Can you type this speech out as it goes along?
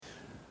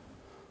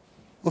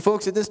Well,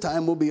 folks, at this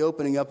time, we'll be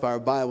opening up our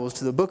Bibles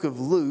to the book of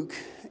Luke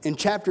in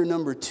chapter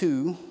number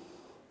 2,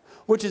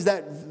 which is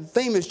that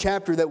famous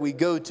chapter that we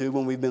go to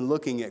when we've been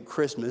looking at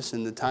Christmas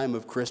and the time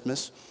of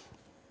Christmas.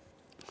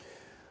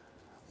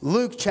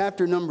 Luke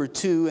chapter number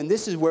 2, and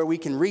this is where we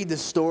can read the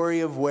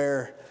story of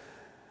where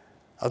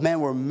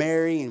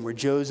Mary and where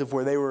Joseph,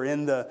 where they were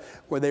in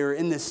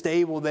the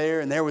stable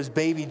there, and there was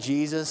baby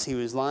Jesus. He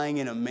was lying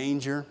in a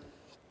manger.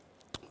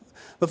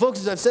 But folks,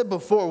 as I've said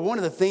before, one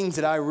of the things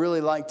that I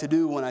really like to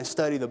do when I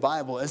study the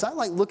Bible is I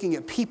like looking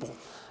at people.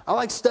 I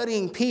like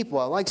studying people.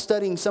 I like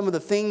studying some of the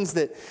things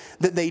that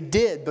they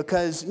did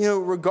because,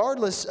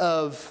 regardless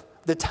of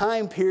the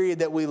time period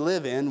that we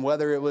live in,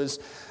 whether it was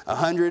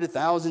 100,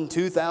 1,000,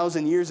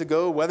 2,000 years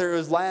ago, whether it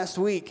was last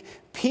week,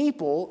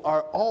 people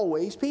are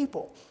always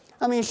people.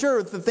 I mean,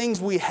 sure, the things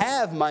we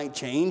have might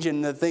change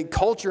and the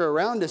culture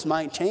around us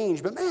might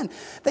change, but man,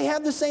 they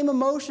have the same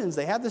emotions,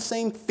 they have the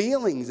same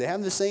feelings, they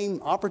have the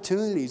same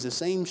opportunities, the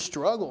same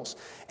struggles,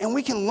 and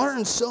we can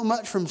learn so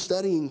much from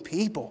studying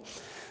people.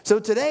 So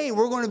today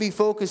we're going to be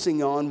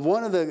focusing on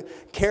one of the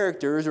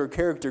characters or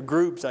character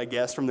groups, I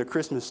guess, from the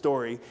Christmas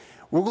story.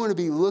 We're going to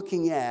be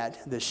looking at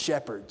the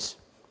shepherds.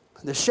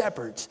 The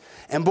shepherds.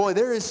 And boy,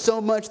 there is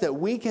so much that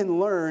we can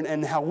learn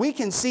and how we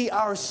can see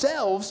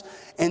ourselves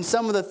in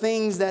some of the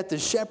things that the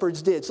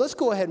shepherds did. So let's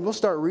go ahead and we'll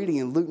start reading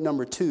in Luke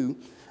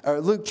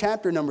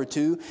chapter number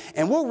 2,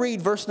 and we'll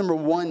read verse number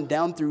 1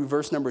 down through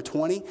verse number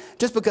 20,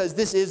 just because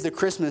this is the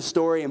Christmas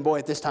story, and boy,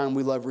 at this time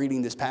we love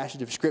reading this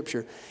passage of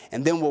Scripture,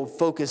 and then we'll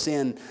focus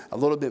in a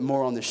little bit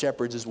more on the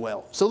shepherds as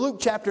well. So Luke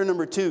chapter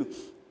number 2.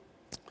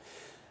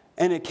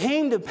 And it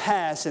came to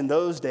pass in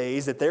those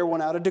days that there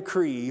went out a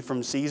decree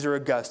from Caesar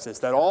Augustus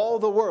that all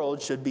the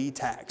world should be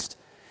taxed.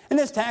 And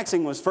this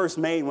taxing was first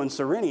made when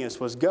Cyrenius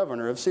was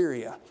governor of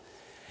Syria.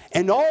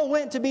 And all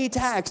went to be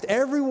taxed,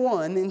 every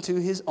one into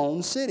his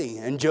own city.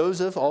 And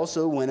Joseph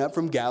also went up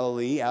from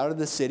Galilee out of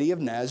the city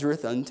of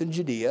Nazareth unto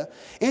Judea,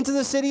 into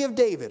the city of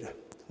David,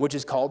 which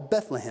is called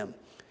Bethlehem,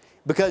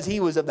 because he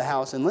was of the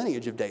house and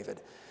lineage of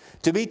David,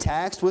 to be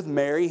taxed with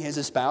Mary, his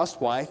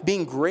espoused wife,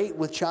 being great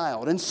with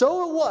child. And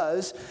so it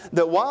was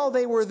that while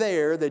they were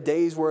there, the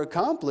days were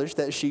accomplished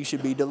that she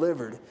should be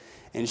delivered.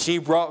 And she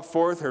brought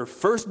forth her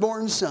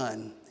firstborn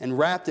son, and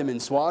wrapped him in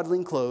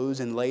swaddling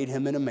clothes, and laid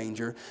him in a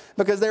manger,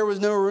 because there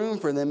was no room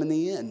for them in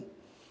the inn.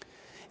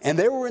 And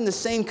there were in the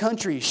same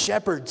country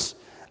shepherds,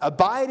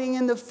 abiding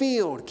in the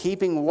field,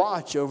 keeping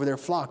watch over their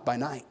flock by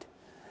night.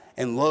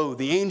 And lo,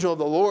 the angel of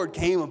the Lord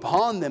came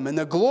upon them, and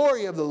the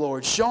glory of the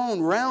Lord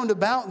shone round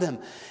about them,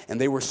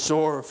 and they were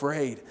sore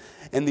afraid.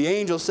 And the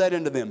angel said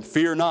unto them,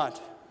 Fear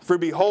not, for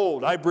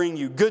behold, I bring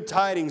you good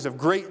tidings of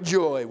great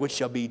joy, which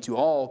shall be to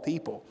all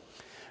people.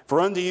 For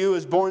unto you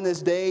is born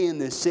this day in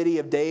the city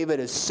of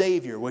David a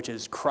Savior, which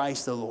is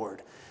Christ the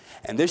Lord.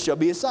 And this shall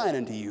be a sign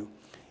unto you.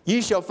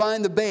 Ye shall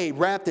find the babe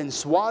wrapped in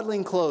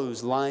swaddling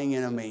clothes, lying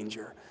in a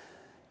manger.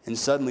 And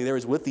suddenly there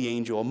was with the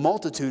angel a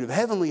multitude of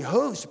heavenly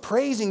hosts,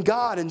 praising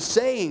God and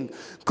saying,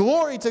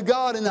 Glory to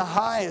God in the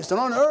highest, and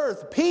on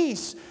earth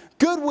peace,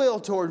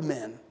 goodwill toward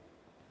men.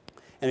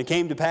 And it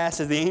came to pass,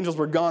 as the angels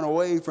were gone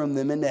away from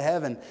them into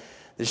heaven,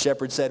 the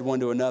shepherds said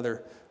one to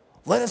another,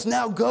 Let us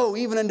now go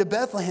even unto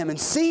Bethlehem, and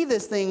see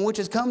this thing which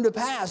has come to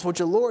pass, which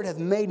the Lord hath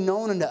made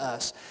known unto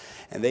us.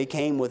 And they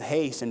came with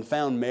haste, and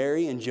found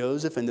Mary and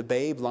Joseph and the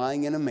babe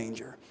lying in a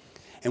manger.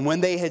 And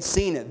when they had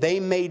seen it, they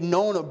made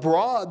known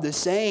abroad the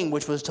saying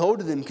which was told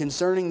to them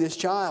concerning this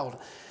child.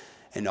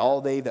 And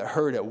all they that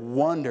heard it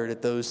wondered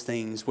at those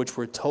things which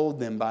were told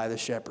them by the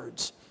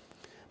shepherds.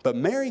 But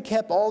Mary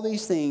kept all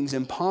these things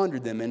and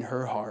pondered them in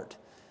her heart.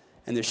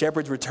 And the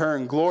shepherds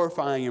returned,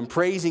 glorifying and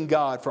praising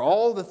God for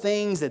all the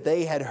things that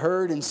they had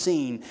heard and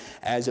seen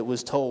as it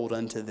was told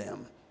unto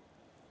them.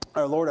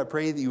 Our Lord, I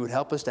pray that you would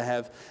help us to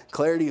have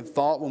clarity of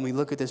thought when we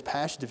look at this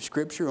passage of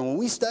Scripture and when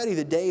we study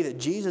the day that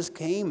Jesus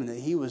came and that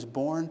he was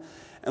born.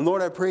 And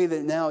Lord, I pray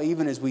that now,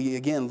 even as we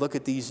again look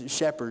at these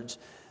shepherds,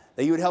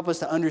 that you would help us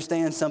to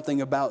understand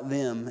something about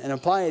them and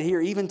apply it here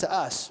even to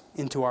us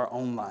into our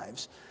own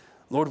lives.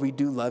 Lord, we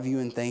do love you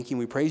and thank you, and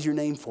we praise your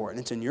name for it. And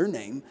it's in your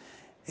name,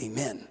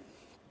 amen.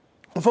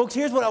 Well, folks,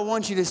 here's what I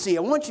want you to see.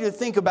 I want you to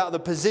think about the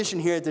position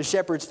here that the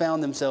shepherds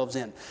found themselves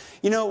in.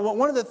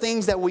 One of the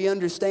things that we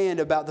understand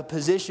about the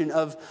position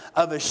of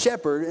a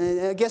shepherd,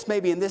 and I guess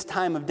maybe in this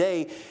time of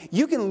day,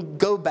 you can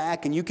go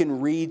back and you can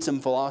read some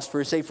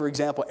philosophers. Say, for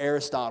example,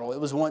 Aristotle. It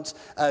was once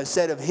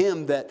said of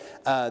him that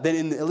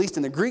at least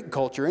in the Greek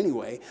culture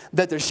anyway,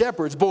 that the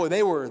shepherds, boy,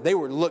 they were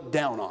looked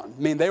down on.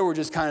 I mean, they were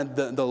just kind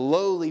of the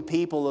lowly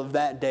people of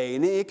that day.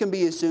 And it can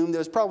be assumed that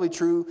was probably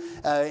true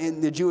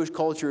in the Jewish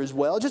culture as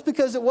well, just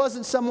because it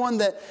wasn't someone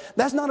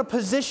that's not a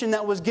position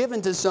that was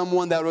given to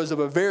someone that was of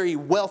a very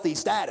wealthy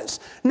status.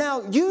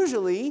 Now,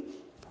 usually,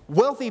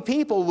 wealthy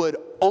people would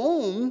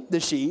own the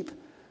sheep,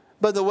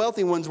 but the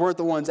wealthy ones weren't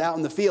the ones out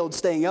in the field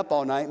staying up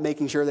all night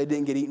making sure they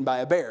didn't get eaten by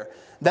a bear.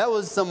 That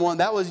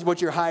was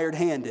what your hired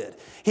hand did.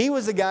 He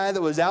was the guy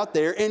that was out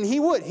there, and he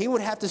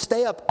would have to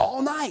stay up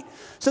all night.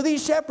 So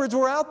these shepherds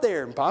were out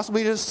there,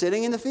 possibly just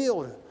sitting in the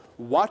field,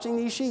 watching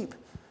these sheep.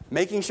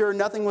 making sure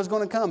nothing was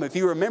going to come. If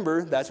you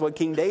remember, that's what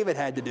King David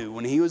had to do.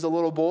 When he was a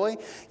little boy,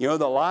 the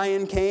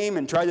lion came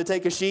and tried to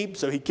take a sheep,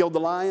 so he killed the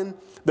lion.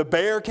 The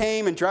bear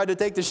came and tried to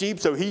take the sheep,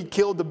 so he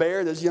killed the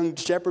bear, this young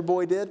shepherd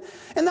boy did.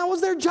 And that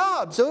was their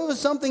job. So it was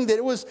something that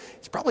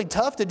it's probably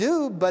tough to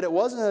do, but it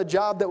wasn't a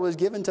job that was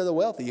given to the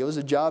wealthy. It was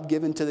a job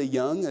given to the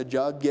young, a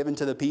job given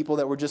to the people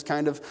that were just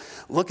kind of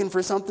looking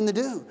for something to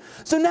do.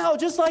 So now,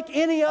 just like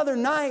any other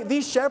night,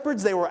 these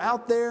shepherds, they were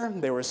out there,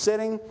 they were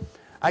sitting.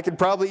 I could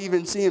probably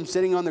even see them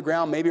sitting on the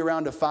ground, maybe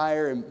around a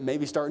fire, and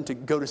maybe starting to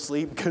go to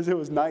sleep because it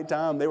was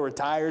nighttime. They were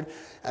tired.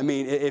 I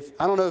mean,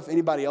 I don't know if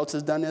anybody else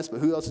has done this, but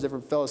who else has ever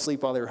fell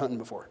asleep while they were hunting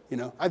before?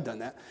 I've done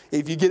that.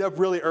 If you get up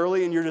really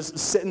early and you're just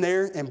sitting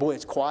there, and boy,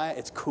 it's quiet,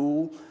 it's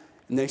cool.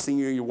 And next thing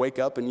you wake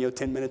up and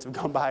 10 minutes have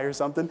gone by or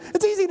something.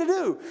 It's easy to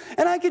do.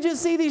 And I could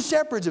just see these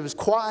shepherds. It was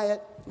quiet.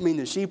 I mean,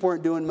 the sheep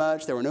weren't doing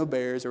much. There were no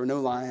bears. There were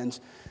no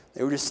lions.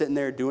 They were just sitting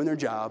there doing their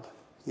job,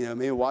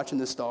 maybe watching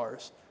the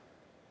stars.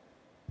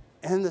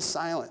 And in the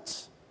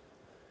silence,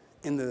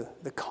 in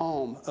the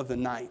calm of the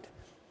night,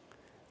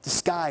 the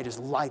sky just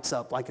lights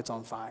up like it's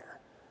on fire.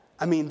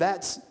 I mean,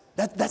 that's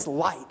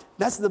light.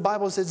 That's what the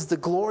Bible says, the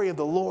glory of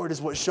the Lord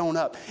is what's shown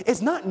up.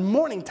 It's not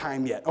morning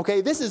time yet,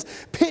 okay? This is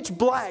pitch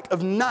black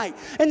of night.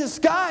 And the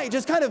sky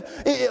just kind of,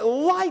 it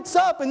lights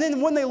up. And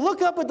then when they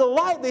look up at the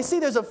light, they see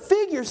there's a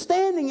figure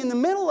standing in the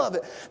middle of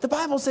it. The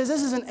Bible says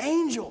this is an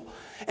angel.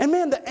 And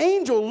man, the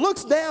angel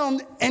looks down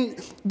and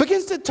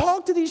begins to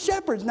talk to these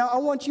shepherds. Now, I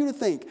want you to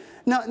think.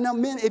 Now,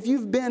 men, if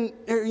you've been,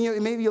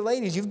 maybe you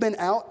ladies, you've been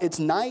out, it's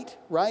night,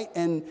 right?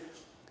 And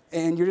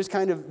you're just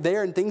kind of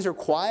there and things are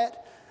quiet.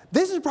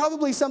 This is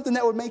probably something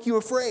that would make you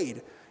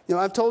afraid.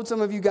 I've told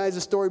some of you guys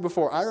a story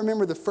before. I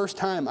remember the first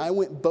time I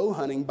went bow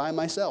hunting by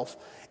myself.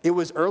 It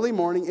was early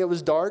morning, it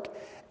was dark,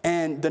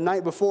 and the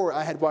night before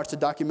I had watched a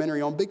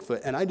documentary on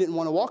Bigfoot, and I didn't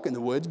want to walk in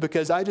the woods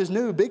because I just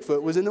knew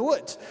Bigfoot was in the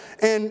woods.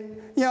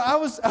 And,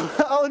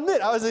 I'll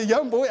admit, I was a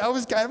young boy, I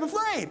was kind of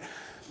afraid.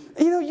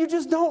 You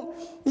just don't,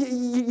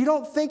 you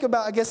don't think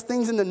about, I guess,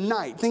 things in the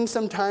night. Things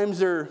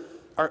sometimes are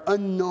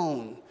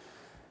unknown.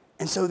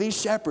 And so these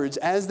shepherds,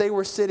 as they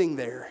were sitting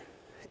there,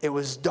 it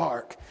was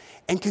dark.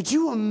 And could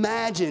you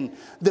imagine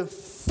the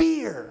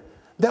fear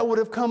that would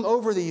have come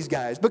over these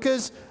guys?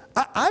 Because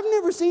I've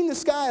never seen the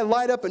sky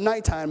light up at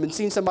nighttime and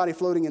seen somebody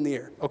floating in the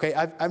air. Okay,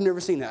 I've never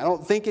seen that. I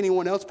don't think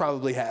anyone else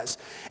probably has.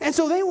 And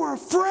so they were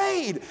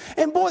afraid.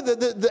 And boy,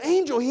 the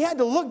angel, he had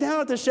to look down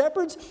at the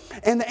shepherds,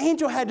 and the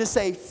angel had to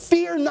say,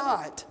 "Fear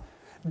not.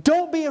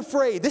 Don't be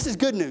afraid." This is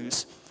good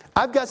news.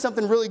 I've got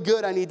something really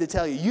good I need to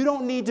tell you. You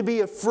don't need to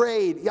be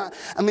afraid.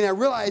 I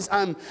realize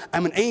I'm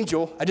an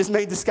angel. I just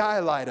made the sky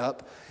light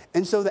up.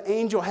 And so the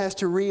angel has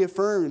to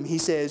reaffirm him. He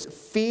says,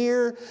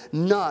 "Fear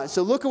not."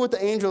 So look at what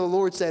the angel of the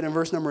Lord said in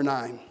verse number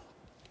 9.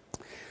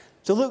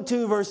 So Luke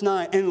 2, verse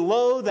 9. "And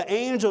lo, the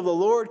angel of the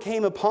Lord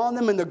came upon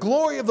them, and the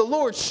glory of the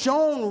Lord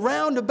shone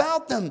round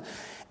about them.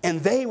 And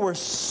they were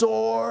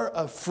sore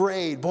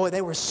afraid." Boy,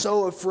 they were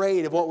so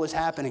afraid of what was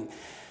happening.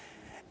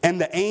 "And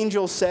the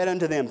angel said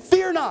unto them,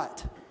 Fear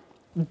not.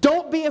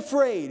 Don't be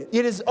afraid.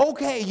 It is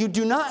okay. You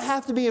do not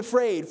have to be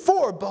afraid.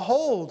 For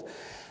behold,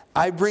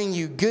 I bring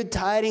you good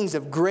tidings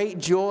of great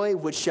joy,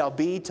 which shall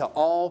be to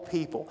all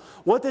people."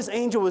 What this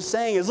angel was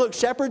saying is, look,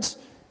 shepherds,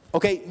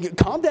 okay,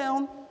 calm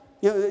down.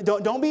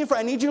 Don't be afraid.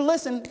 I need you to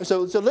listen.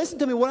 So listen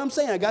to me what I'm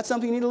saying. I got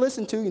something you need to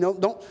listen to.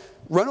 Don't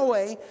run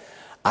away.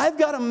 I've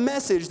got a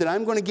message that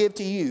I'm going to give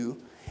to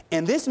you,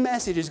 and this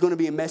message is going to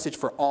be a message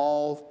for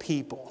all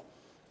people.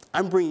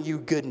 I'm bringing you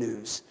good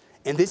news.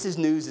 And this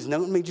news is not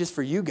going to be just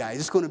for you guys.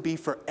 It's going to be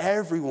for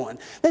everyone.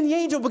 Then the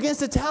angel begins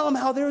to tell them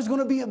how there was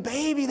going to be a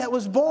baby that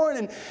was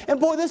born. And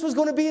boy, this was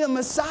going to be the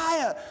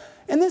Messiah.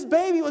 And this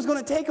baby was going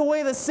to take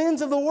away the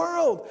sins of the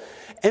world.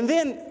 And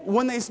then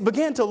when they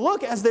began to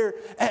look, as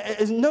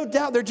no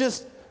doubt they're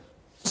just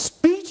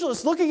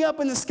speechless looking up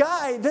in the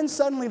sky, then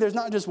suddenly there's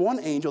not just one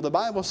angel. The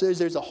Bible says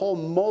there's a whole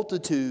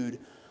multitude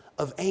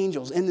of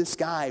angels in the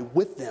sky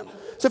with them.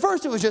 So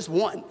first it was just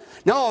one.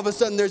 Now all of a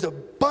sudden there's a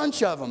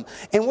bunch of them.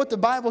 And what the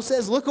Bible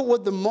says, look at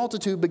what the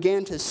multitude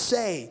began to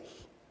say.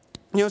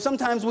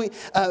 Sometimes we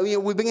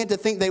begin to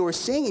think they were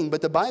singing,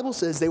 but the Bible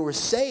says they were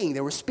saying,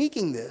 they were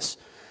speaking this.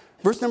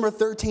 Verse number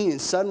 13, "And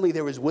suddenly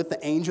there was with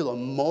the angel a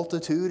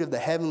multitude of the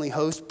heavenly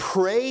host,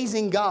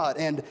 praising God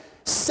and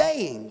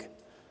saying,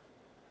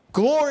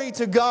 Glory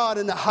to God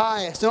in the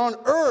highest, and on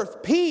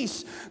earth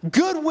peace,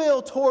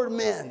 goodwill toward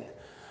men."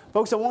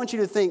 Folks, I want you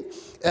to think,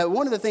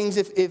 one of the things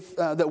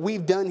that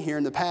we've done here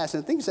in the past,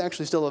 and I think it's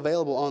actually still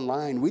available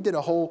online, we did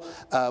a whole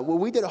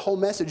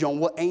message on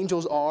what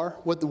angels are,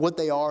 what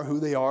they are, who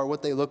they are,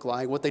 what they look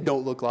like, what they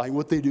don't look like,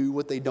 what they do,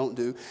 what they don't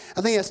do.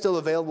 I think that's still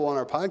available on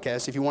our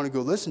podcast if you want to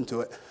go listen to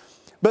it.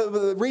 But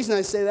the reason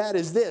I say that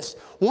is this.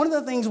 One of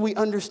the things we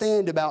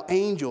understand about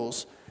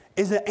angels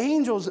is that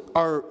angels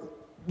are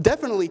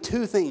definitely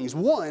two things.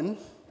 One,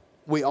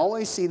 we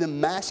always see them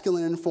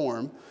masculine in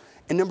form.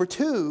 And number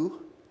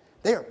two,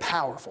 they are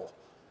powerful.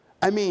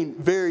 I mean,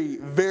 very,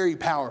 very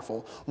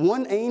powerful.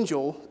 An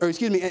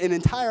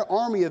entire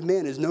army of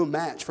men is no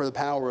match for the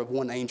power of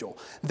one angel.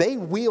 They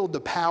wield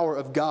the power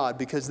of God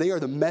because they are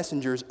the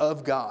messengers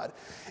of God.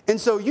 And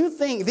so you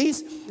think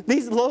these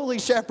lowly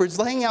shepherds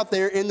laying out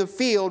there in the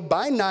field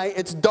by night,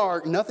 it's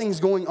dark, nothing's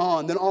going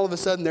on. Then all of a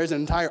sudden there's an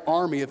entire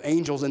army of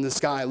angels in the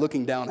sky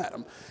looking down at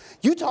them.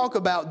 You talk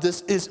about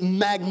this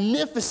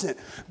magnificent,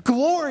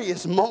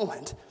 glorious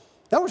moment.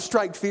 That would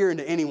strike fear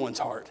into anyone's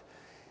heart.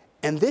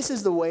 And this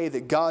is the way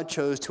that God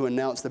chose to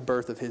announce the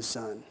birth of his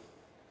son.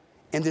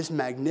 In this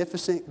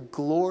magnificent,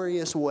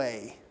 glorious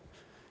way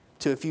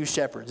to a few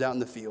shepherds out in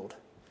the field,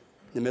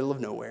 in the middle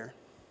of nowhere,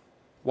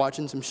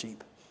 watching some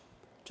sheep.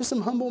 Just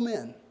some humble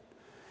men.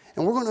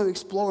 And we're going to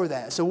explore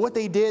that. So what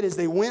they did is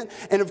they went,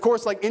 and of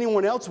course, like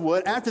anyone else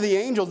would, after the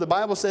angels, the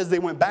Bible says they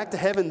went back to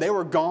heaven, they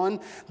were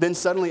gone, then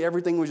suddenly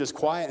everything was just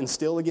quiet and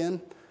still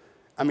again.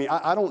 I mean,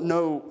 I don't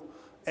know.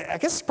 I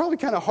guess it's probably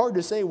kind of hard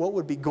to say what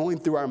would be going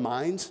through our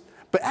minds.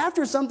 But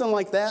after something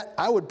like that,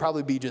 I would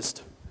probably be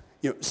just,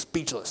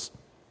 speechless.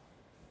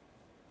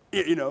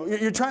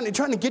 You're trying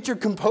to get your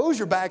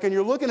composure back, and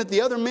you're looking at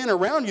the other men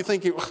around you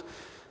thinking,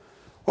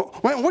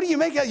 what do you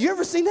make out? You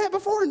ever seen that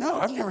before? No,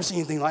 I've never seen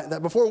anything like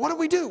that before. What do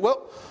we do?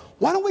 Well,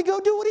 why don't we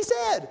go do what he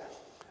said?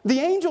 The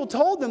angel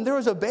told them there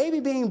was a baby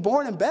being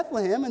born in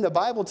Bethlehem, and the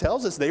Bible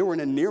tells us they were in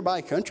a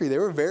nearby country. They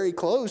were very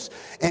close.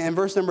 And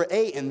verse number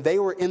 8, and they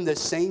were in the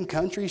same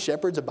country,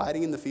 shepherds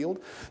abiding in the field.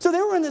 So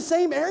they were in the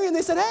same area, and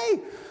they said, hey,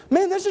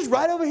 man, this is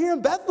right over here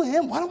in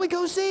Bethlehem. Why don't we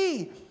go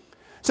see?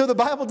 So the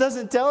Bible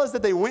doesn't tell us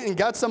that they went and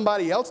got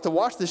somebody else to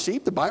watch the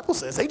sheep. The Bible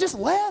says they just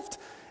left.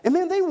 And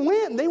man, they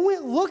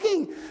went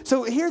looking.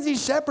 So here's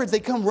these shepherds, they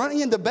come running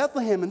into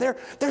Bethlehem, and they're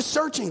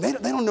searching. They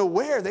don't know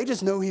where. They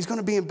just know he's going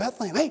to be in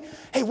Bethlehem.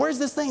 Hey, where's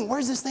this thing?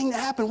 Where's this thing that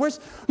happened? Where's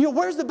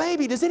the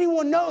baby? Does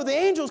anyone know? The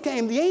angels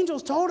came. The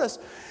angels told us.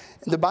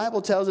 And the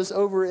Bible tells us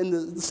over in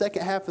the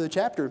second half of the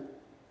chapter,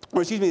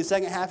 the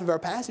second half of our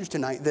passage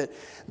tonight, that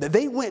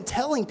they went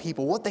telling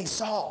people what they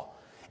saw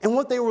and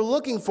what they were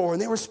looking for,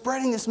 and they were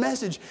spreading this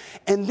message.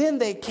 And then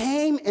they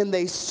came and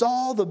they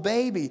saw the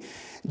baby,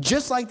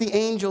 just like the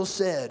angel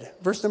said.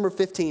 Verse number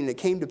 15, it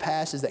came to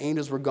pass as the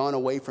angels were gone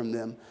away from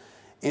them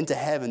into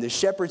heaven, the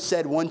shepherds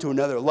said one to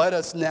another, let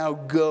us now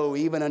go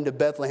even unto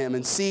Bethlehem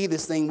and see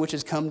this thing which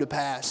has come to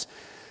pass.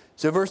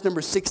 So verse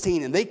number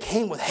 16, and they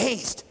came with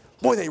haste.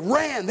 Boy, they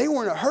ran. They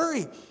were in a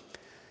hurry.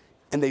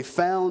 And they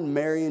found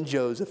Mary and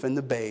Joseph and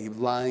the babe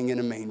lying in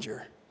a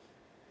manger.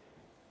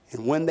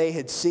 And when they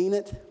had seen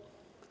it,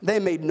 they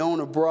made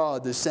known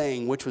abroad the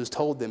saying which was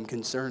told them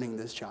concerning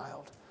this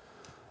child.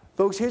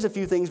 Folks, here's a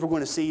few things we're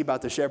going to see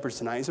about the shepherds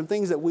tonight. Some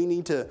things that we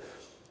need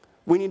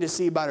to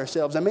see about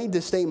ourselves. I made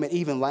this statement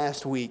even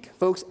last week.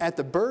 Folks, at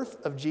the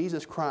birth of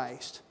Jesus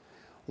Christ,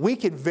 we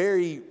could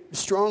very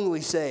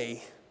strongly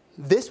say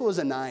this was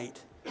a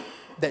night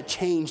that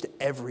changed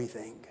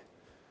everything.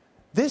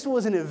 This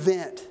was an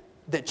event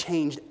that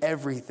changed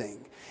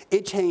everything.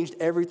 It changed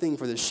everything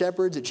for the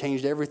shepherds. It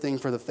changed everything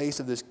for the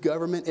face of this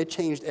government. It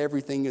changed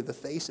everything in the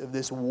face of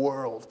this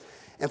world.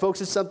 And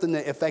folks, it's something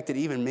that affected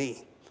even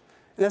me.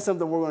 And that's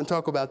something we're going to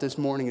talk about this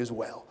morning as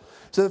well.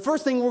 So the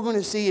first thing we're going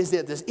to see is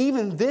that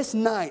even this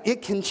night,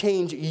 it can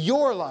change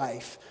your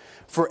life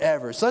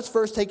forever. So let's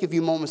first take a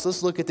few moments.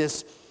 Let's look at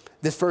this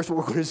first, what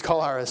we're going to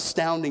call our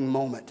astounding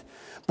moment.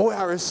 Boy,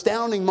 our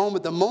astounding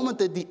moment, the moment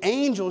that the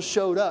angels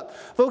showed up.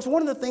 Folks,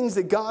 one of the things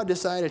that God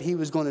decided he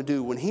was going to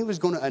do when he was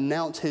going to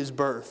announce his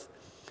birth,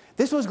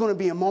 this was going to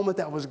be a moment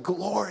that was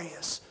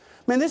glorious.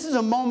 Man, this is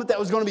a moment that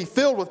was going to be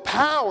filled with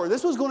power.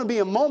 This was going to be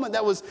a moment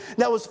that was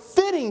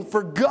fitting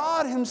for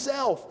God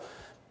himself.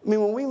 I mean,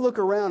 when we look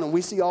around and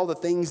we see all the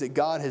things that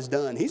God has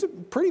done, he's a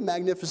pretty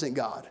magnificent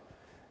God.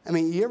 I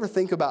mean, you ever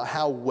think about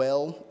how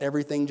well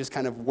everything just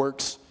kind of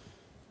works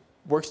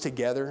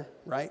together,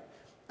 right?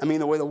 I mean,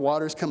 the way the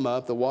waters come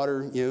up, the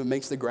water,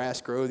 makes the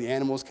grass grow. The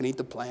animals can eat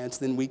the plants,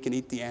 then we can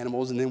eat the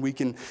animals, and then we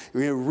can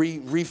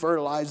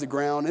re-fertilize the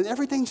ground. And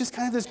everything's just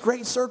kind of this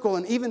great circle.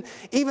 And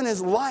even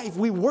as life,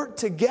 we work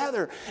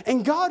together.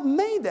 And God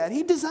made that.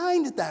 He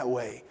designed it that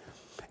way.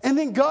 And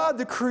then God,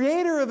 the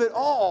creator of it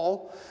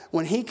all,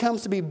 when he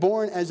comes to be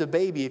born as a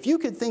baby, if you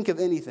could think of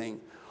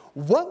anything,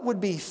 what would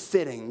be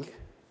fitting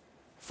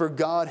for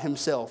God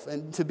himself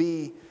and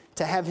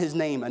to have his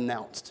name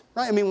announced,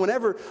 right? I mean,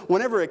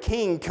 whenever a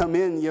king come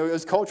in,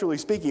 as culturally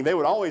speaking, they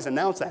would always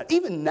announce that.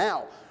 Even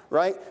now,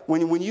 right?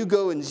 When you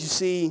go and you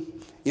see,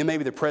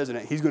 maybe the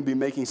president, he's going to be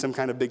making some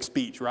kind of big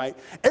speech, right?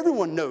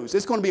 Everyone knows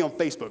it's going to be on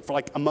Facebook for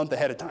like a month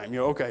ahead of time.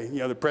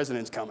 The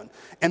president's coming.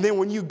 And then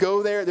when you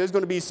go there's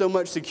going to be so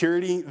much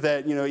security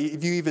that,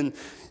 if you even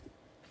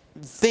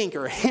think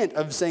or hint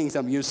of saying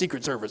something,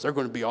 Secret Service, they're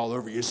going to be all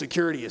over you.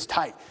 Security is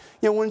tight.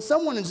 When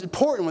someone is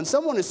important, when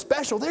someone is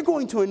special, they're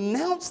going to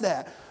announce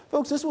that.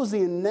 Folks, this was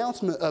the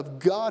announcement of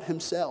God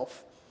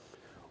himself.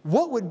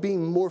 What would be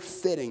more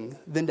fitting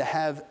than to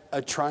have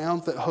a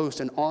triumphant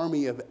host, an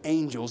army of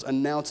angels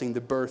announcing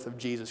the birth of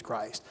Jesus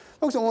Christ?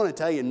 Folks, I want to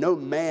tell you, no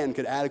man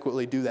could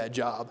adequately do that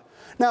job.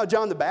 Now,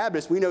 John the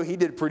Baptist, we know he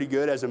did pretty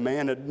good as a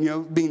man at,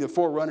 being the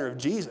forerunner of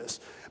Jesus.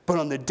 But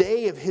on the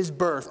day of his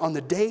birth, on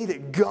the day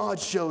that God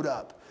showed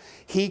up,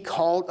 he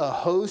called a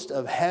host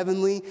of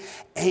heavenly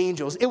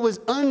angels. It was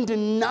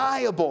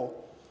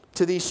undeniable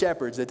to these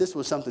shepherds that this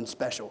was something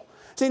special.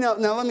 See, now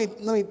let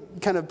me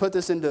kind of put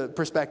this into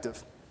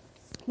perspective.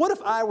 What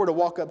if I were to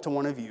walk up to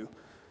one of you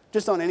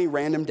just on any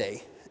random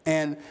day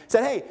and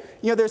said, hey,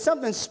 there's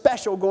something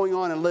special going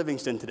on in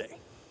Livingston today.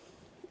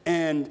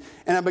 And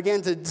I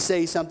began to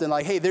say something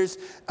like, hey, there's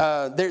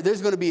going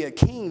to be a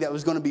king that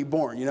was going to be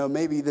born.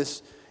 Maybe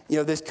this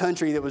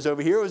country that was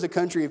over here was a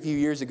country a few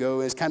years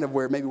ago. Is kind of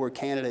where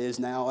Canada is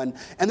now. And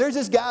there's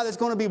this guy that's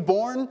going to be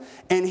born,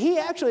 and he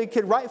actually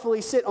could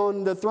rightfully sit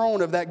on the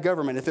throne of that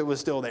government if it was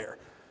still there.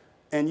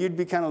 And you'd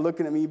be kind of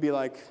looking at me, you'd be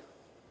like,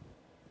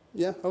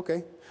 yeah,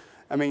 okay.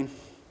 I mean,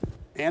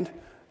 and?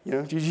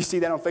 Did you see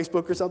that on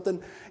Facebook or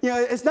something?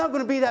 It's not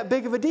going to be that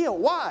big of a deal.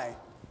 Why?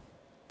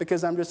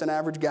 Because I'm just an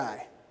average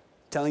guy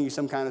telling you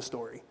some kind of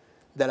story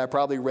that I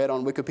probably read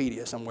on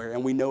Wikipedia somewhere,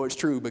 and we know it's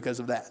true because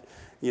of that,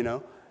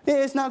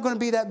 It's not going to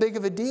be that big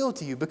of a deal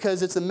to you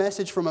because it's a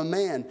message from a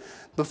man.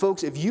 But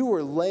folks, if you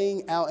were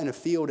laying out in a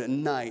field at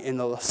night and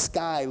the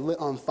sky lit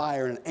on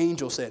fire and an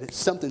angel said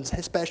something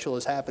special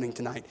is happening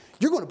tonight,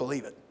 you're going to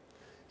believe it.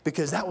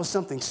 Because that was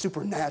something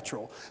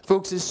supernatural.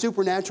 Folks, his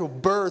supernatural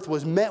birth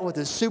was met with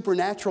a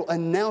supernatural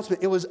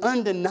announcement. It was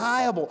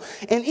undeniable.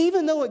 And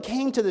even though it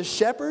came to the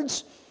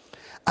shepherds,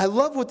 I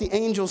love what the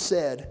angel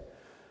said.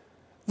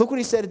 Look what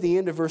he said at the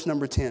end of verse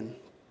number 10.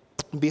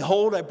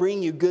 Behold, I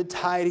bring you good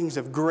tidings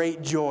of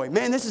great joy.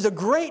 Man, this is a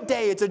great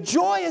day. It's a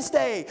joyous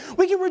day.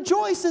 We can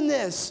rejoice in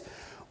this,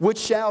 which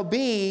shall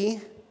be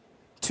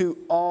to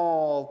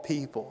all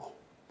people.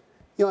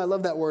 I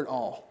love that word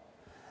all.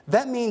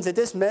 That means that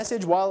this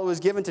message, while it was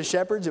given to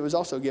shepherds, it was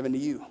also given to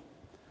you.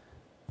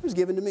 It was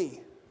given to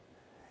me.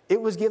 It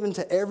was given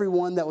to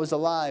everyone that was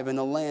alive in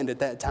the land at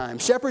that time.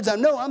 Shepherds, I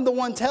know I'm the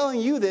one telling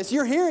you this.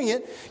 You're hearing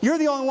it. You're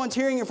the only ones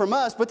hearing it from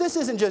us. But this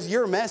isn't just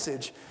your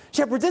message.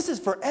 Shepherds, this is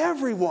for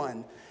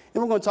everyone.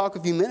 And we're going to talk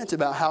a few minutes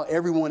about how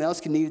everyone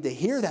else needed to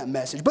hear that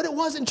message. But it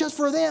wasn't just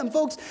for them.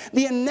 Folks,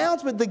 the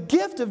announcement, the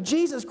gift of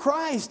Jesus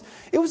Christ,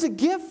 it was a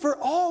gift for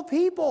all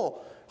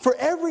people. For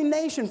every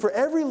nation, for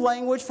every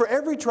language, for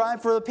every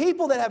tribe, for the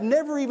people that have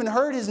never even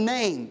heard his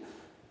name.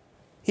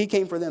 He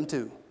came for them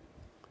too.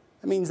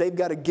 That means they've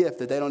got a gift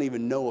that they don't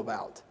even know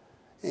about.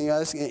 And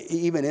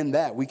even in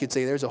that, we could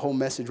say there's a whole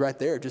message right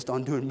there just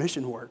on doing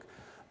mission work.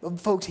 But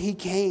folks, he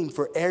came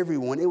for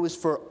everyone. It was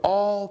for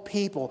all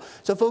people.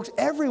 So folks,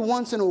 every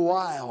once in a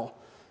while,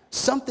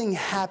 something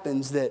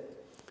happens that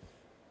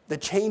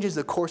changes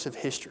the course of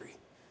history.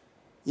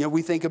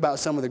 We think about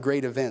some of the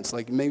great events,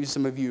 like maybe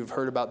some of you have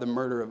heard about the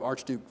murder of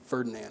Archduke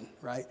Ferdinand,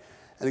 right?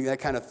 I think that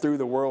kind of threw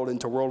the world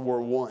into World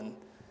War I.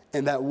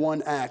 And that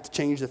one act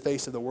changed the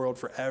face of the world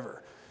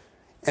forever.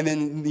 And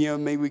then,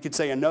 maybe we could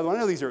say another one. I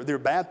know they're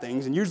bad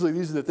things, and usually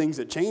these are the things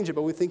that change it,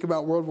 but we think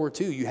about World War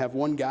II. You have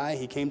one guy,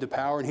 he came to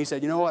power, and he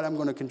said, you know what, I'm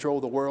going to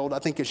control the world. I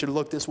think it should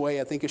look this way.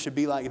 I think it should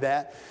be like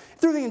that.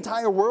 Threw the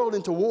entire world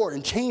into war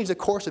and changed the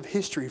course of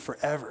history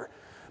forever.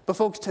 But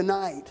folks,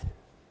 tonight,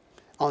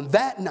 on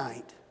that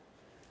night,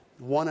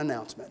 one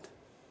announcement.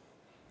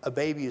 A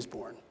baby is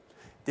born.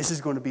 This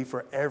is going to be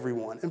for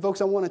everyone. And folks,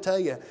 I want to tell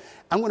you,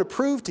 I'm going to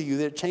prove to you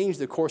that it changed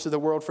the course of the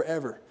world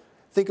forever.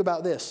 Think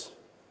about this.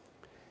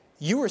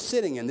 You are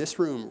sitting in this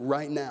room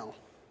right now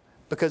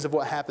because of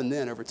what happened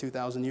then over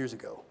 2,000 years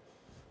ago.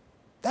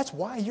 That's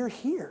why you're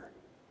here.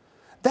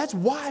 That's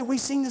why we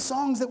sing the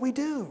songs that we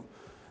do.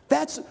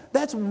 That's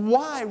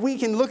why we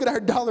can look at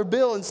our dollar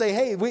bill and say,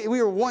 hey, we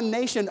are one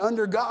nation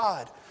under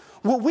God.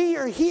 Well, we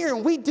are here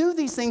and we do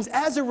these things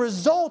as a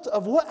result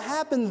of what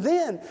happened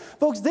then.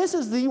 Folks, this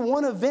is the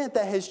one event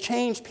that has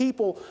changed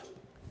people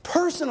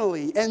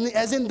personally and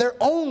as in their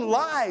own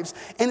lives,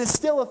 and it's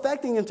still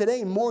affecting them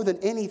today more than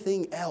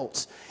anything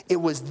else. It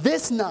was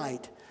this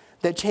night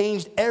that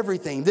changed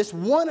everything. This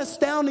one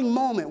astounding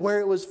moment where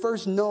it was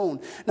first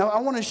known. Now, I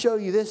want to show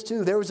you this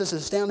too. There was this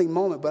astounding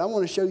moment, but I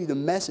want to show you the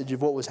message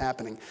of what was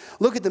happening.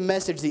 Look at the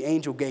message the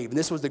angel gave. And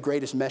this was the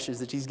greatest message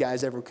that these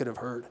guys ever could have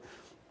heard.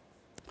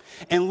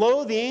 And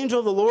lo, the angel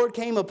of the Lord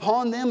came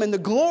upon them, and the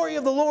glory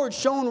of the Lord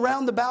shone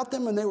round about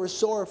them, and they were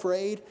sore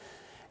afraid.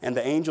 And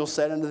the angel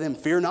said unto them,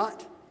 fear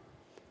not,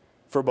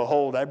 for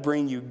behold, I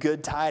bring you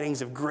good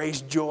tidings of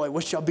great joy,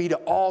 which shall be to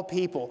all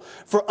people.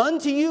 For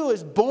unto you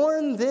is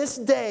born this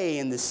day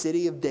in the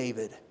city of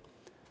David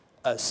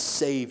a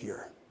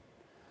Savior,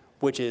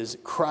 which is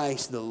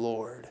Christ the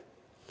Lord.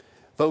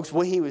 Folks,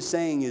 what he was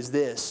saying is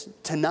this.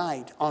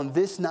 Tonight, on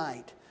this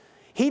night,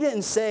 he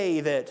didn't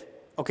say that,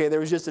 okay, there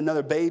was just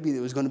another baby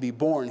that was going to be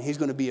born. He's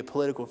going to be a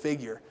political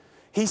figure.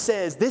 He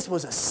says this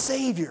was a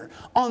Savior.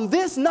 On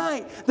this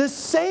night, the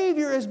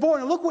Savior is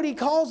born. And look what he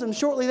calls him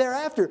shortly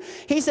thereafter.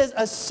 He says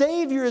a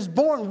Savior is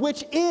born,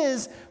 which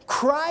is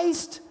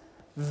Christ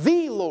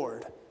the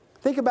Lord.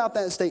 Think about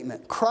that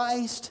statement.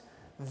 Christ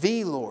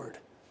the Lord.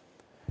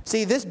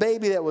 See, this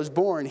baby that was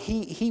born,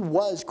 he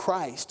was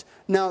Christ.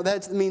 Now,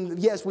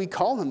 yes, we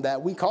call him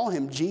that. We call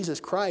him Jesus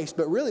Christ.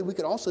 But really, we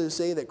could also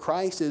say that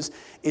Christ is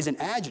an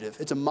adjective.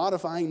 It's a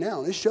modifying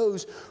noun. It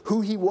shows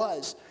who he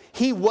was.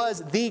 He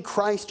was the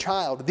Christ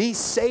child, the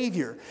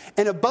Savior.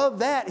 And above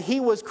that, he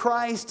was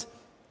Christ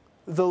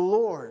the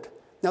Lord.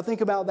 Now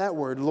think about that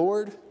word,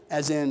 Lord,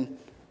 as in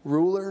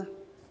ruler,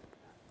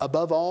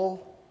 above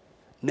all,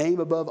 name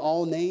above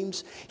all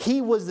names. He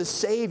was the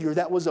Savior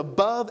that was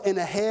above and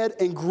ahead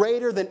and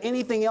greater than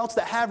anything else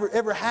that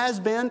ever has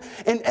been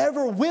and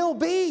ever will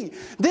be.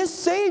 This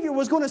Savior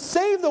was going to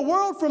save the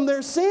world from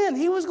their sin.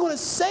 He was going to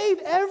save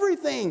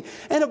everything.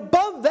 And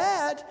above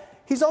that,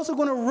 he's also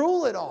going to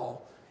rule it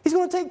all. He's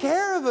going to take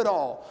care of it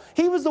all.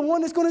 He was the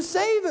one that's going to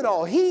save it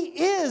all. He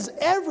is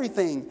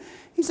everything.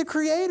 He's the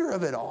creator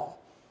of it all.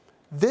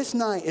 This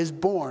night is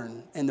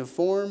born in the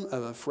form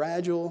of a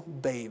fragile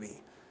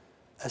baby,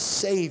 a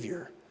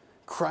Savior,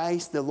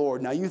 Christ the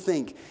Lord. Now you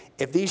think,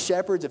 if these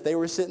shepherds, if they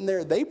were sitting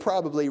there, they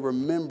probably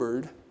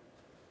remembered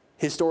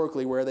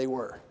historically where they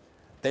were.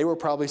 They were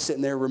probably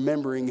sitting there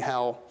remembering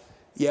how,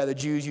 yeah, the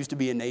Jews used to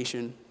be a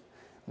nation.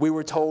 We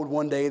were told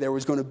one day there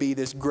was going to be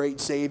this great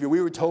Savior.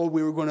 We were told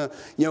we were going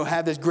to,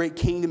 have this great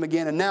kingdom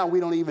again, and now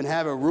we don't even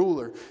have a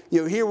ruler.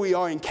 Here we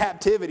are in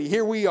captivity.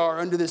 Here we are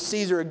under this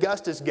Caesar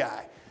Augustus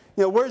guy.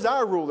 Where's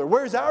our ruler?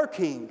 Where's our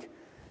king?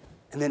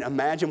 And then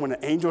imagine when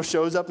an angel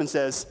shows up and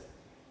says,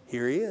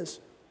 here he is.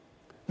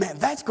 Man,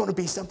 that's going to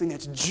be something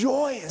that's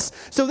joyous.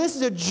 So this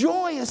is a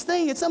joyous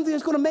thing. It's something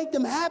that's going to make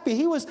them happy.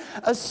 He was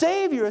a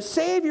Savior. A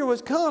Savior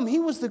was come. He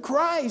was the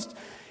Christ.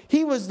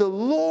 He was the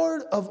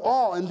Lord of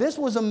all. And this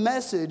was a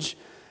message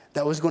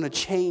that was going to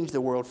change the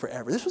world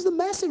forever. This was the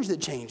message that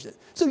changed it.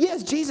 So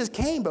yes, Jesus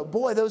came, but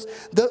boy,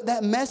 that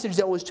message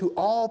that was to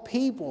all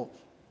people.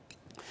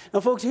 Now,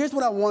 folks, here's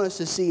what I want us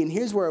to see, and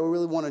here's where I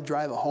really want to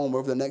drive it home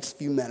over the next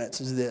few minutes,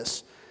 is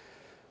this.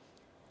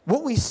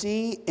 What we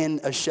see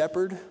in a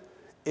shepherd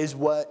is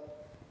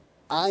what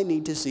I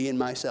need to see in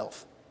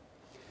myself.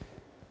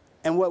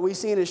 And what we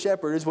see in a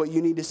shepherd is what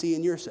you need to see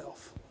in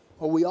yourself.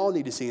 What we all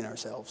need to see in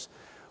ourselves.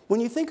 When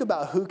you think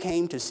about who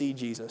came to see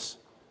Jesus,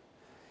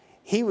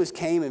 he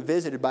came and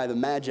visited by the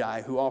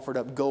Magi who offered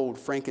up gold,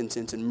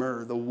 frankincense, and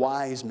myrrh, the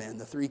wise men,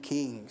 the three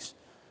kings.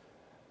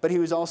 But he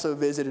was also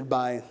visited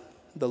by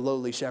the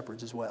lowly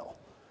shepherds as well.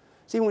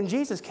 See, when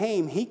Jesus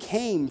came, he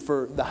came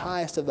for the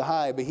highest of the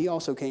high, but he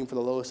also came for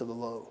the lowest of the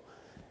low.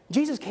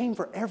 Jesus came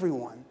for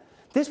everyone.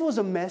 This was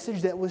a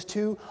message that was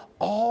to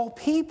all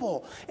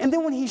people. And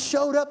then when he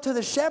showed up to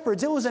the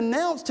shepherds, it was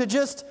announced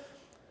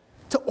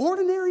to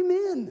ordinary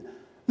men.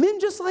 Men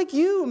just like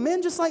you,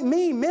 men just like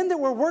me, men that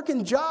were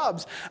working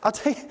jobs. I'll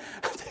tell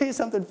you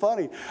something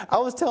funny. I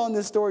was telling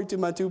this story to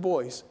my two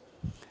boys.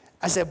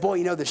 I said,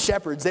 boy, the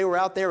shepherds, they were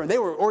out there and they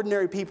were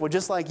ordinary people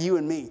just like you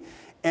and me.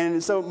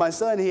 And so my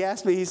son, he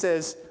asked me, he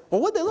says,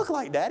 well, what'd they look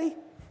like, Daddy?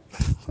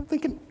 I'm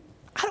thinking,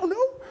 I don't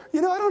know.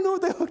 I don't know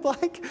what they looked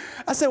like.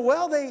 I said,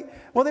 well, they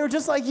were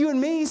just like you and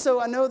me. So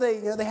I know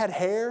they had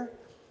hair,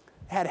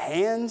 they had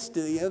hands,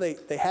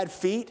 they had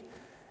feet.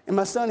 And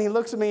my son, he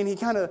looks at me and he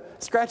kind of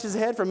scratches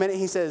his head for a minute.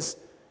 He says,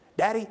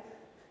 Daddy,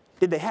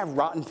 did they have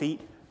rotten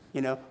feet?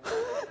 And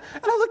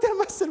I looked at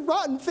him, I said,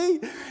 rotten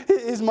feet?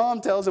 His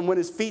mom tells him when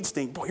his feet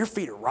stink, boy, your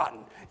feet are rotten.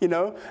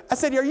 I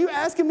said, are you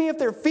asking me if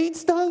their feet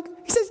stunk?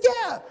 He says,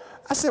 yeah.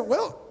 I said,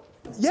 well,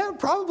 yeah,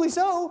 probably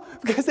so,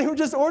 because they were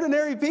just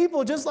ordinary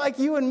people, just like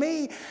you and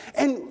me.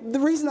 And the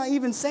reason I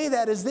even say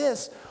that is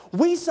this.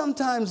 We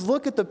sometimes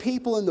look at the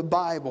people in the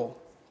Bible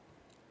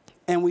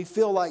and we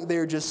feel like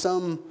they're just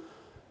some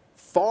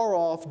far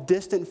off,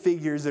 distant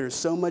figures that are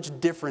so much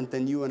different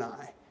than you and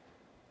I.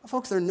 Well,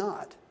 folks, they're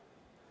not.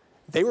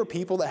 They were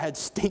people that had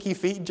stinky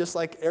feet just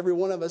like every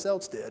one of us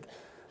else did.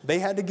 They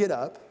had to get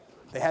up.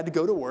 They had to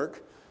go to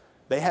work.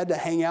 They had to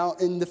hang out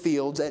in the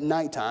fields at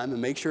nighttime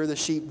and make sure the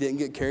sheep didn't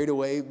get carried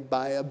away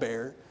by a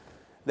bear.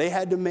 They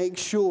had to make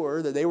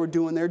sure that they were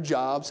doing their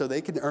job so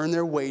they could earn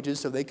their wages,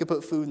 so they could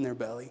put food in their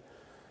belly.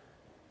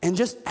 And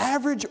just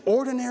average,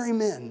 ordinary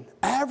men,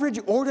 average,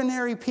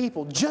 ordinary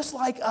people, just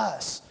like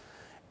us.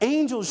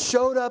 Angels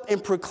showed up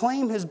and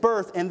proclaimed his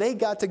birth, and they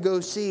got to go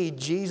see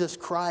Jesus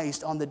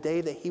Christ on the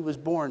day that he was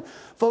born.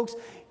 Folks,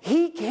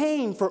 he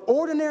came for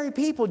ordinary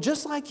people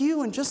just like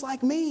you and just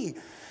like me.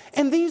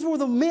 And these were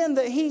the men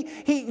that he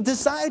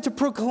decided to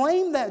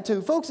proclaim that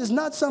to. Folks, it's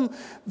not some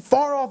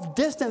far-off,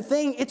 distant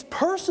thing. It's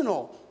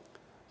personal.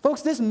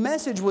 Folks, this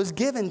message was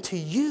given to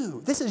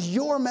you. This is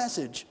your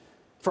message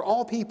for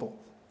all people.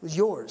 It was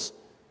yours.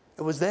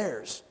 It was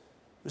theirs.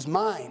 It was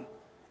mine.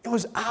 It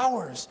was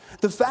ours.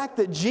 The fact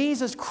that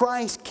Jesus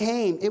Christ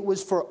came, it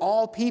was for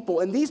all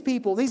people. And these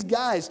people, these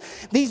guys,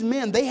 these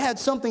men, they had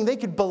something they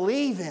could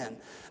believe in.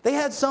 They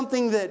had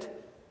something that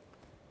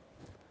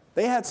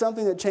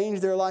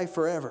changed their life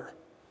forever.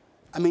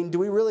 I mean, do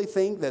we really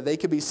think that they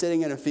could be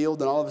sitting in a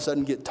field and all of a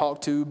sudden get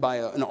talked to by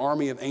an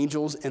army of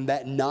angels and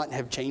that not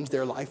have changed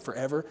their life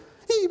forever?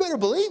 You better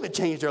believe it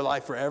changed their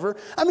life forever.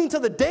 I mean, till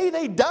the day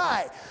they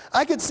die.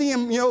 I could see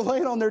them,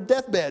 laying on their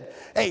deathbed.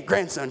 Hey,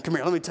 grandson, come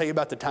here. Let me tell you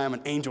about the time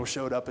an angel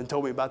showed up and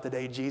told me about the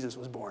day Jesus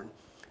was born.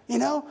 You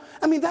know?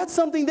 I mean, that's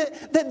something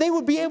that they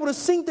would be able to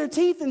sink their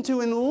teeth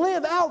into and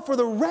live out for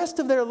the rest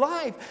of their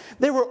life.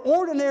 They were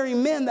ordinary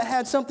men that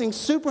had something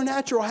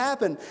supernatural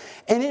happen,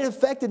 and it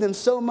affected them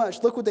so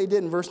much. Look what they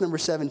did in verse number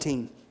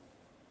 17.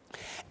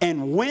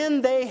 And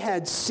when they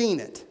had seen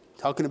it,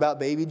 talking about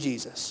baby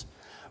Jesus,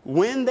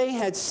 when they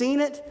had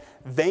seen it,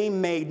 they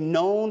made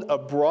known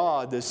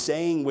abroad the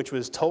saying which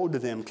was told to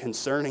them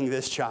concerning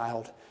this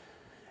child.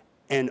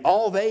 And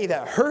all they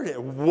that heard it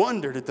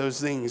wondered at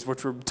those things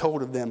which were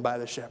told of them by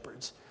the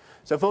shepherds.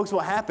 So folks,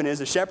 what happened is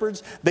the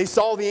shepherds, they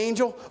saw the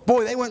angel.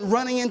 Boy, they went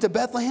running into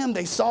Bethlehem.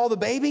 They saw the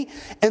baby.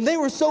 And they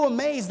were so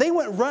amazed. They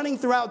went running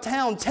throughout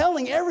town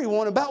telling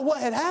everyone about what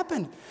had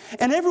happened.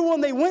 And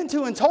everyone they went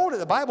to and told it,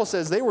 the Bible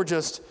says they were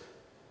just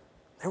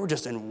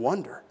in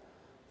wonder.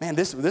 Man,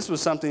 this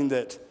was something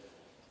that,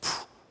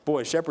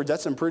 boy, shepherds,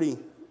 that's some pretty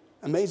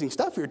amazing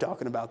stuff you're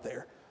talking about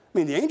there. I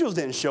mean, the angels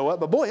didn't show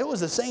up, but boy, it was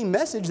the same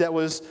message that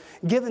was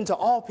given to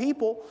all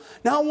people.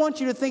 Now I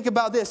want you to think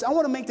about this. I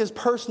want to make this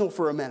personal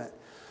for a minute.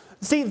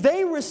 See,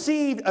 they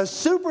received a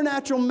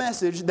supernatural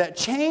message that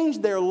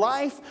changed their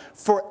life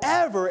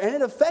forever, and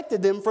it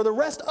affected them for the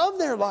rest of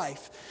their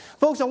life.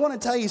 Folks, I want to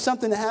tell you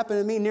something that happened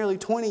to me nearly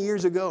 20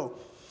 years ago.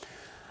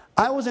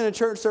 I was in a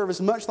church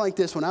service much like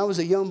this when I was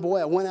a young boy.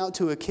 I went out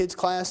to a kid's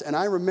class, and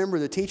I remember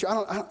the teacher.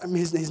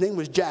 His name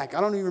was Jack. I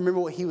don't even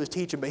remember what he was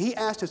teaching, but he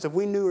asked us if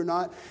we knew or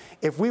not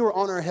if we were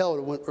on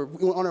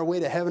our way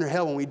to heaven or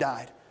hell when we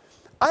died.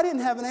 I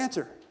didn't have an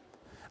answer.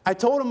 I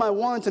told him I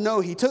wanted to know.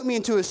 He took me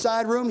into a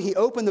side room. He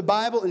opened the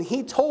Bible, and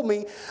he told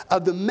me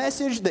of the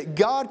message that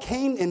God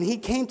came, and he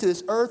came to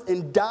this earth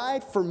and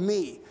died for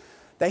me,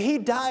 that he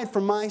died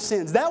for my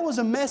sins. That was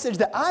a message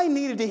that I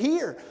needed to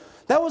hear.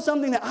 That was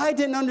something that I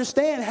didn't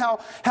understand,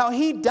 how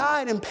he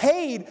died and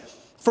paid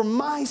for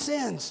my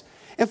sins.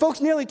 And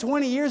folks, nearly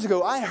 20 years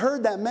ago, I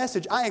heard that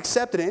message. I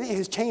accepted it, and it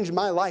has changed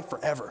my life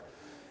forever.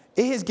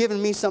 It has given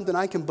me something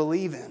I can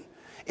believe in.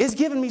 It's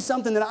given me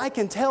something that I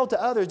can tell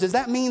to others. Does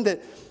that mean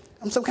that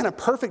I'm some kind of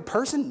perfect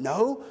person?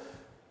 No.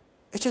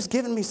 It's just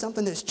given me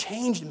something that's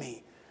changed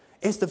me.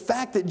 It's the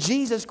fact that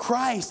Jesus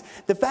Christ,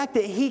 the fact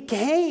that he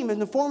came in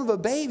the form of a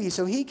baby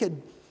so he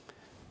could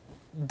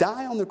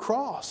die on the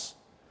cross.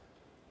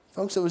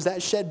 Folks, it was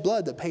that shed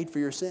blood that paid for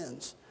your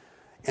sins.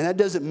 And that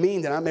doesn't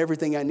mean that I'm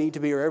everything I need to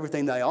be or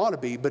everything that I ought to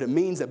be, but it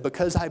means that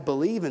because I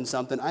believe in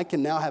something, I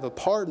can now have a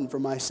pardon for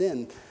my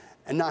sin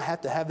and not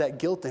have to have that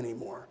guilt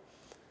anymore.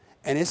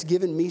 And it's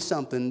given me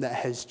something that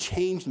has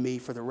changed me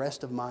for the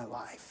rest of my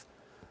life.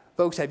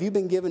 Folks, have you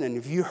been given and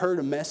have you heard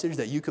a message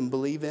that you can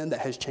believe in that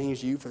has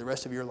changed you for the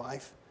rest of your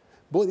life?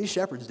 Boy, these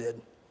shepherds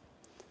did.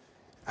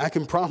 I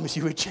can promise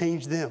you it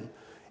changed them.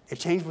 It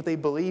changed what they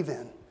believe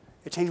in.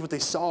 It changed what they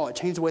saw. It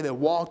changed the way they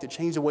walked. It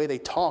changed the way they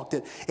talked.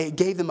 It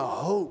gave them a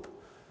hope.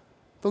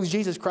 Folks,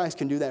 Jesus Christ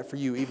can do that for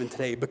you even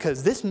today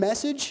because this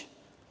message,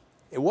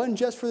 it wasn't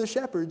just for the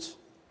shepherds.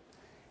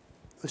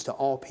 It was to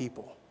all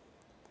people.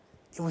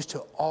 It was to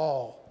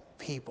all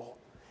people.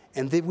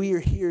 And that we are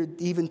here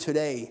even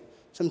today,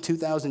 some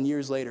 2,000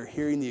 years later,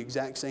 hearing the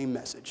exact same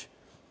message.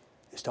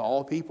 It's to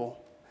all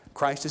people.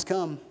 Christ has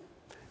come.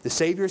 The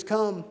Savior has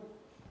come.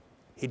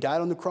 He died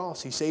on the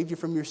cross. He saved you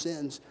from your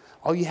sins.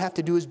 All you have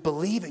to do is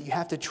believe it. You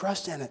have to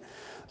trust in it.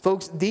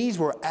 Folks, these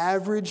were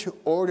average,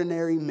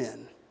 ordinary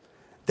men.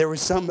 There was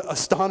some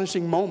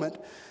astonishing moment.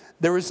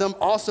 There was some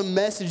awesome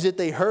message that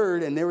they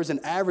heard, and there was an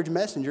average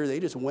messenger. They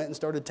just went and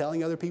started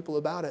telling other people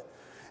about it.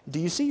 Do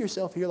you see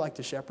yourself here like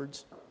the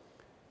shepherds?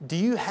 Do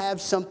you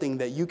have something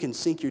that you can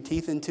sink your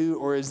teeth into,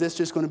 or is this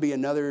just going to be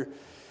another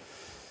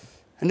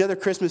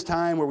Christmas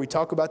time where we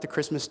talk about the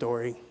Christmas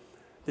story,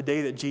 the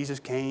day that Jesus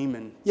came,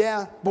 and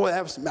yeah, boy,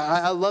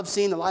 I love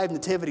seeing the live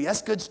nativity.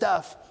 That's good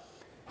stuff.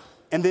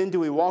 And then do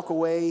we walk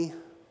away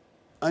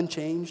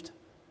unchanged,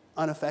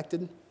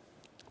 unaffected?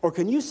 Or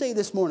can you say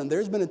this morning,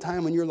 there's been a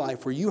time in your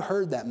life where you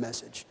heard that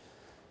message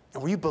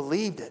and where you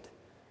believed it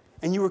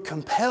and you were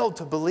compelled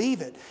to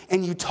believe it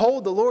and you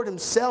told the Lord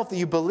himself that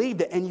you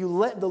believed it and you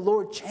let the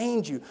Lord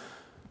change you.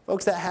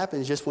 Folks, that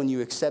happens just when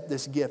you accept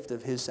this gift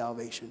of his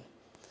salvation.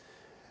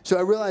 So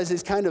I realize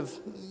it's kind of,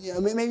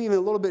 maybe even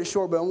a little bit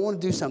short, but I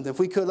want to do something. If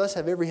we could, let's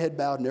have every head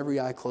bowed and every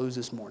eye closed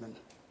this morning.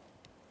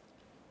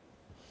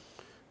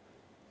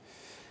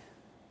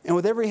 And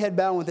with every head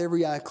bowed and with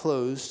every eye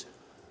closed,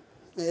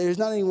 there's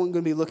not anyone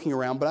going to be looking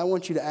around, but I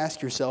want you to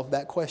ask yourself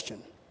that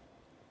question.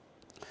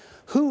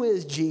 Who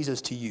is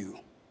Jesus to you?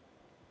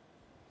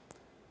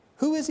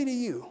 Who is he to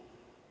you?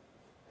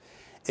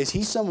 Is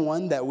he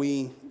someone that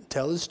we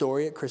tell his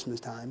story at Christmas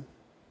time?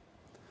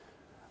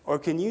 Or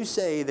can you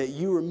say that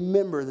you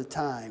remember the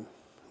time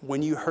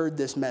when you heard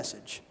this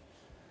message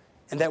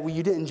and that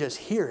you didn't just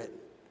hear it,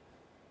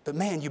 but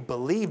man, you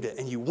believed it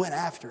and you went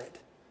after it?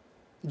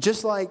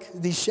 Just like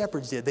these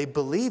shepherds did. They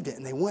believed it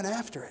and they went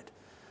after it.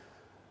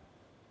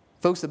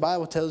 Folks, the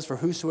Bible tells us, for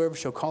whosoever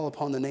shall call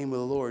upon the name of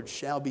the Lord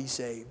shall be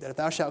saved. That if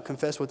thou shalt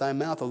confess with thy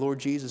mouth the Lord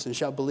Jesus and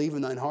shalt believe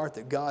in thine heart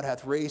that God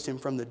hath raised him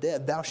from the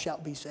dead, thou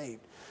shalt be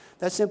saved.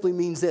 That simply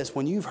means this.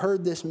 When you've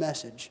heard this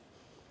message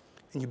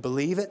and you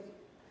believe it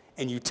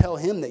and you tell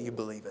him that you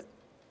believe it,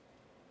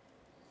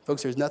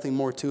 Folks, there's nothing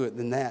more to it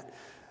than that.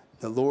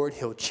 The Lord,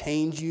 He'll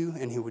change you,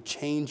 and He will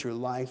change your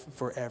life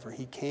forever.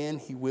 He can,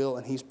 He will,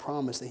 and He's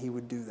promised that He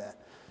would do that.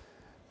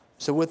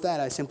 So with that,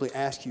 I simply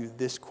ask you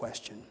this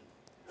question.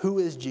 Who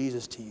is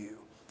Jesus to you?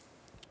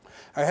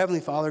 Our Heavenly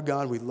Father,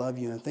 God, we love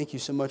you, and thank you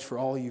so much for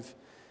all you've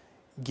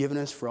given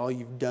us, for all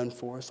you've done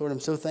for us. Lord, I'm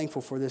so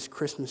thankful for this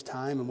Christmas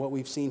time and what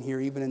we've seen here,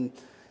 even in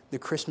the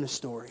Christmas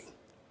story.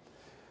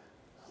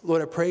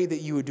 Lord, I pray that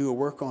you would do a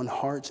work on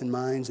hearts and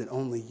minds that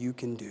only you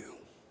can do.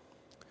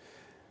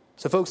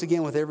 So folks,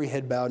 again, with every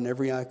head bowed and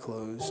every eye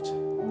closed,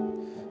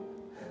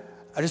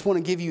 I just want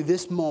to give you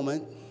this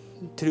moment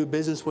to do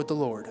business with the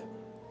Lord.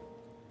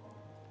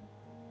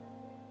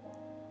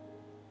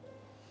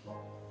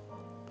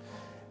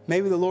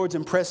 Maybe the Lord's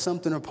impressed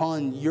something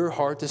upon your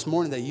heart this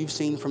morning that you've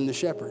seen from the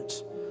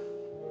shepherds.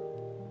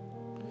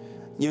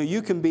 You know,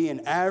 you can be an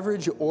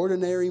average,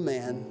 ordinary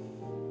man,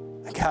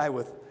 a guy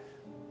with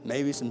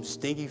maybe some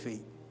stinky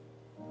feet.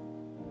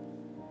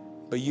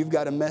 But you've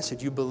got a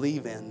message you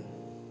believe in,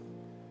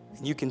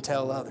 and you can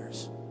tell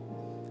others.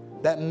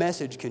 That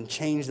message can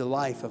change the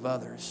life of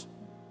others.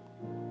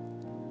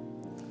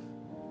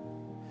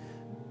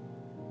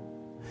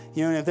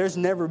 You know, and if there's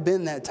never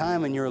been that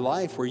time in your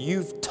life where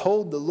you've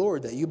told the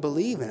Lord that you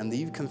believe in Him, that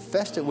you've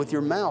confessed it with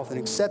your mouth and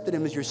accepted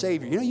Him as your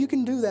Savior, you know, you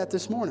can do that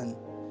this morning.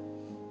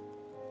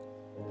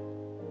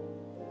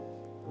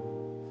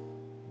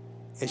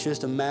 It's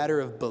just a matter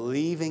of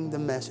believing the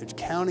message,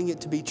 counting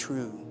it to be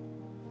true,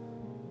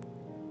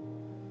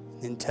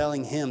 and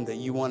telling Him that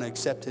you want to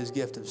accept His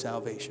gift of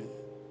salvation.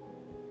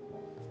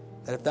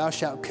 That if thou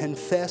shalt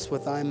confess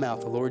with thy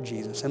mouth the Lord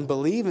Jesus and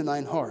believe in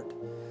thine heart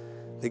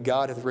that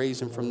God hath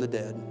raised Him from the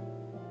dead,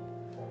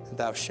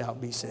 thou shalt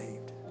be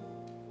saved.